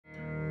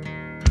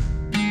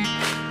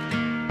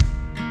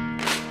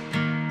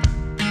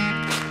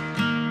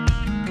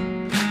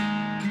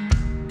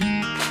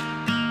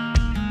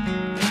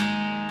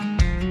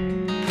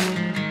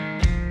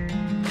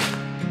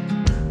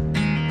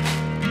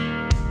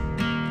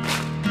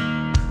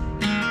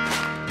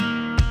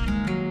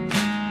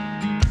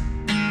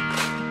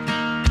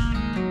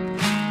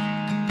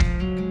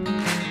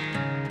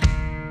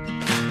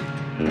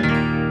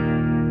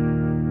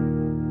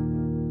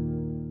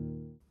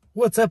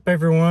What's up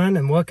everyone,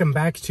 and welcome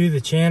back to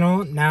the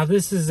channel. Now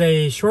this is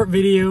a short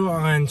video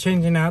on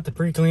changing out the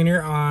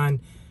pre-cleaner on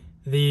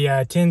the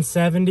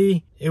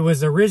 1070. It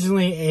was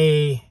originally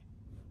a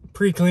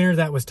pre-cleaner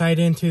that was tied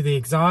into the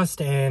exhaust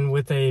and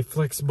with a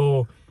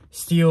flexible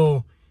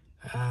steel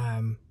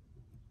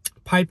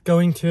pipe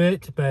going to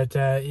it, but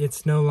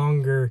it's no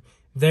longer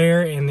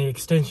there, and the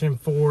extension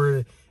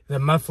for the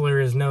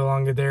muffler is no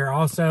longer there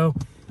also.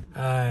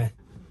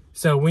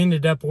 So we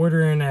ended up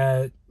ordering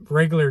a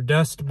regular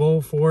dust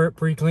bowl for it,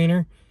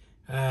 pre-cleaner,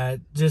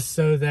 just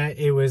so that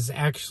it was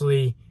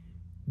actually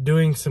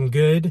doing some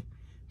good,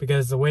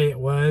 because the way it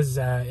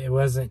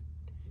wasn't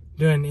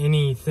doing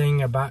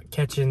anything about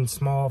catching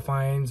small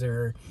fines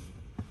or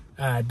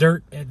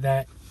dirt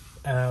that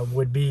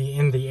would be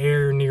in the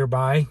air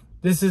nearby.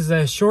 This is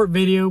a short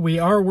video. We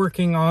are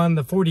working on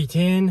the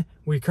 4010.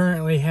 We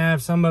currently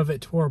have some of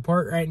it tore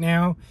apart right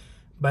now,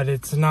 but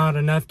it's not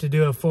enough to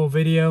do a full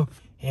video.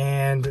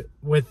 And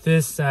with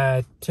this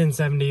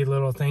 1070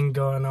 little thing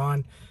going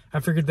on,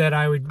 I figured that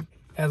I would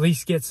at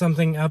least get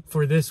something up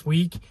for this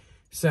week.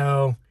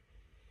 So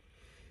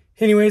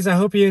anyways, I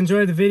hope you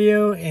enjoyed the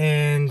video,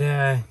 and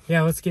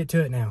yeah, let's get to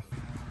it now.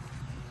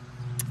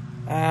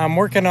 I'm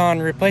working on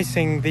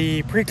replacing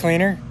the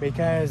pre-cleaner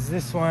because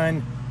this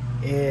one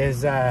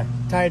is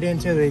tied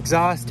into the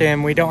exhaust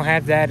and we don't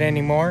have that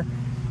anymore.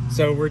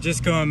 So we're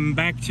just going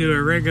back to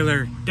a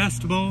regular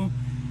dust bowl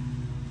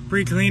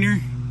pre-cleaner.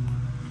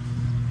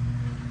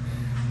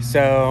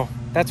 So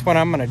that's what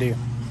I'm gonna do.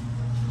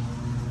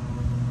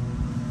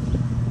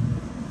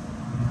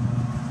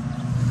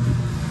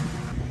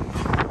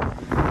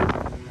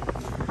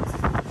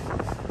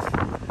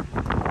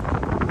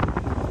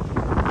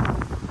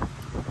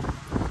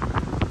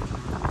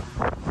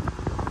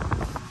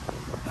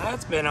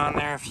 That's been on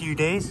there a few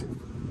days.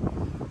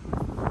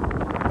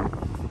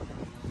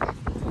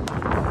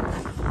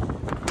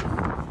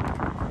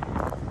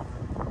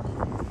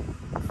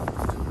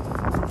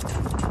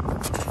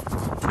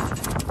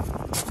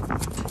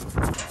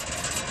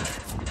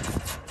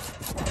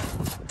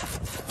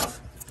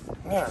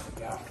 There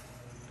we go.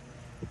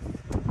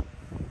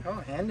 Oh,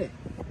 handy.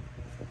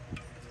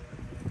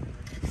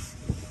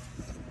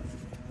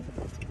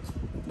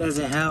 Does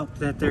it help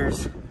that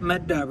there's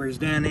mud daubers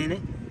down in it?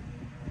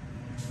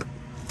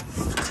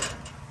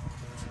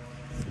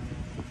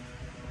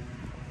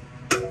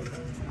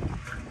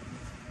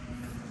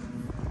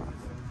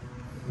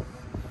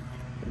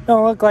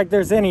 Don't look like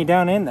there's any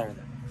down in there.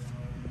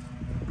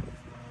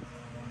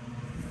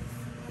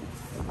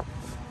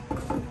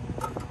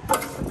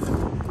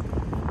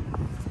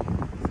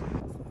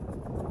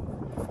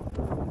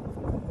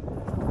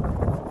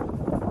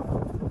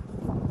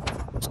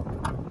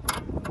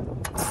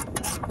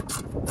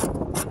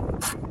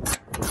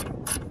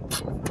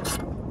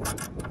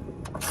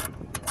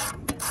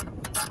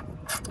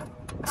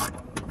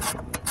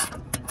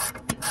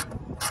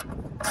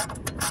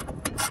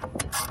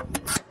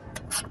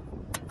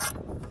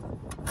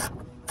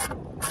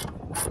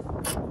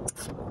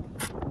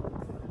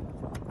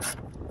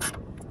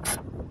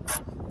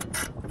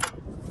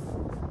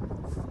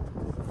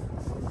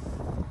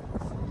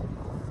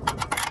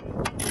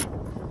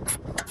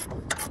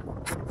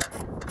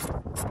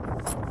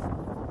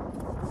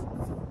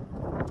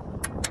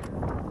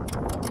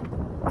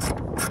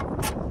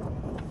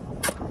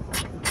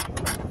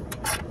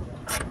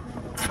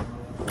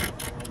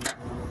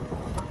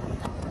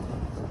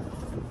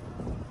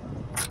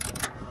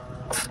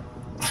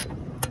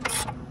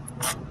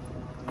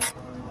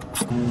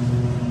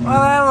 Well,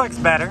 that looks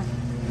better.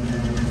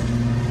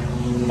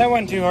 That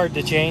wasn't too hard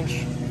to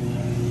change.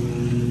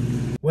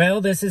 Well,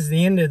 this is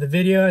the end of the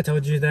video. I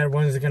told you that it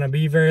wasn't going to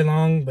be very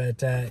long,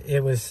 but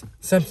it was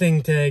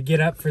something to get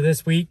up for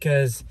this week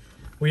because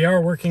we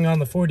are working on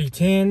the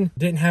 4010.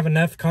 Didn't have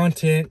enough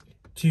content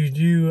to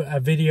do a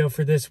video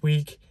for this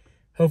week.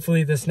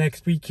 Hopefully this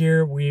next week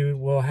here, we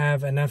will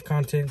have enough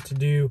content to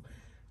do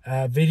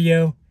a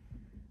video.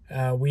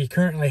 We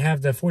currently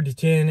have the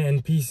 4010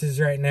 in pieces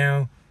right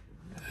now.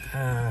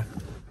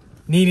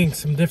 Needing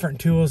some different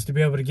tools to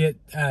be able to get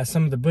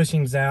some of the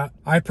bushings out.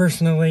 I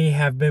personally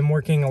have been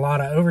working a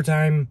lot of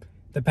overtime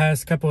the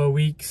past couple of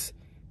weeks,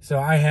 so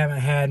I haven't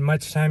had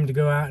much time to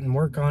go out and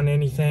work on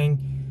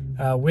anything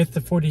with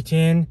the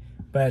 4010,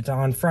 but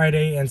on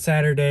Friday and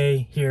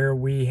Saturday here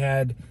we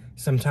had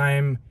some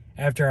time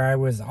after I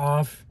was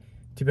off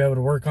to be able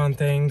to work on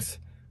things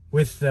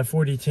with the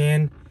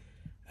 4010.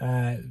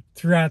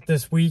 Throughout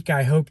this week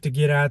I hope to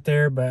get out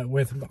there, but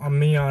with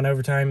me on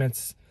overtime,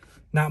 it's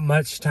not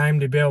much time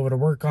to be able to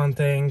work on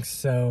things,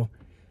 so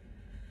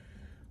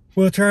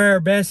we'll try our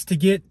best to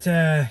get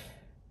the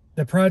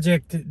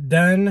project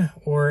done,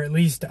 or at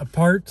least a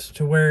part,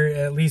 to where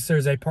at least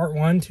there's a part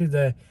 1 to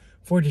the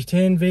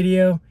 4010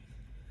 video.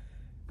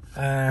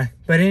 But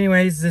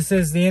anyways, this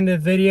is the end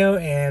of the video,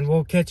 and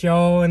we'll catch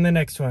y'all in the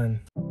next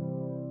one.